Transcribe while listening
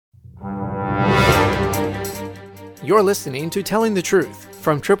You're listening to Telling the Truth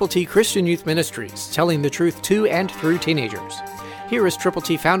from Triple T Christian Youth Ministries, telling the truth to and through teenagers. Here is Triple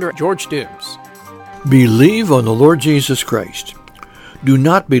T founder George Dooms. Believe on the Lord Jesus Christ. Do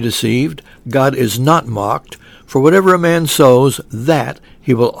not be deceived. God is not mocked. For whatever a man sows, that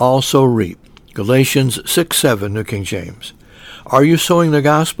he will also reap. Galatians 6:7, New King James. Are you sowing the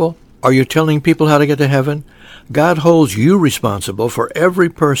gospel? Are you telling people how to get to heaven? God holds you responsible for every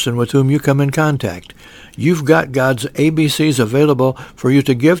person with whom you come in contact. You've got God's ABCs available for you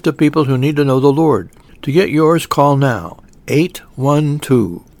to give to people who need to know the Lord. To get yours, call now,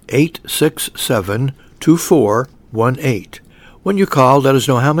 812-867-2418. When you call, let us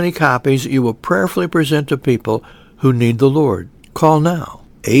know how many copies you will prayerfully present to people who need the Lord. Call now,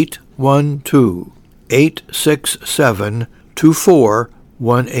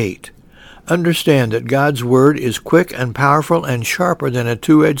 812-867-2418. Understand that God's Word is quick and powerful and sharper than a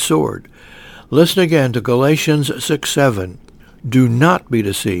two-edged sword. Listen again to Galatians 6:7. Do not be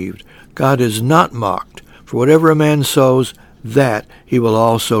deceived. God is not mocked. For whatever a man sows, that he will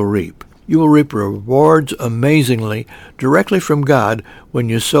also reap. You will reap rewards amazingly directly from God when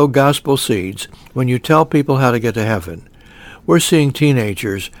you sow gospel seeds, when you tell people how to get to heaven. We're seeing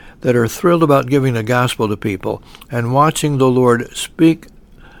teenagers that are thrilled about giving the gospel to people and watching the Lord speak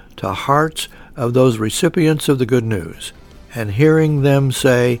to hearts of those recipients of the good news, and hearing them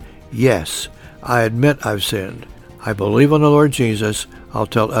say, yes, I admit I've sinned. I believe on the Lord Jesus. I'll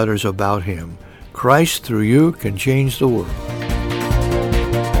tell others about him. Christ through you can change the world.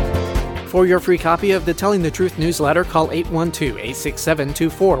 For your free copy of the Telling the Truth newsletter, call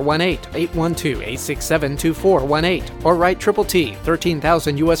 812-867-2418, 812-867-2418, or write Triple T,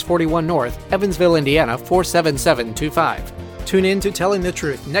 13,000 U.S. 41 North, Evansville, Indiana, 47725. Tune in to Telling the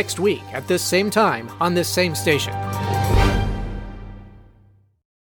Truth next week at this same time on this same station.